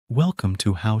Welcome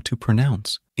to How to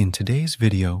Pronounce. In today's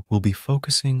video, we'll be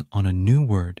focusing on a new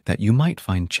word that you might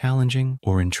find challenging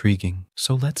or intriguing.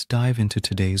 So let's dive into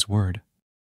today's word.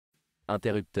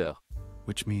 Interrupteur.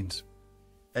 Which means,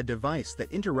 A device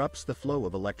that interrupts the flow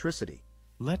of electricity.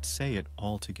 let's say it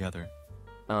all together.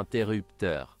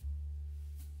 Interrupteur.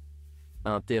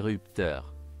 Interrupteur.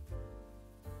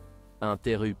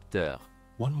 Interrupteur.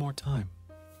 One more time.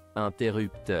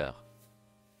 Interrupteur.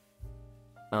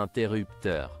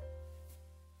 Interrupteur.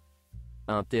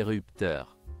 Interrupteur.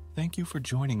 Thank you for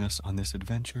joining us on this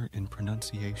adventure in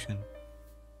pronunciation.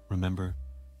 Remember,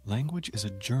 language is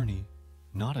a journey,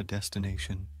 not a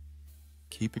destination.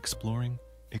 Keep exploring,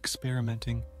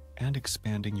 experimenting, and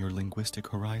expanding your linguistic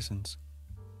horizons.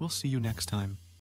 We'll see you next time.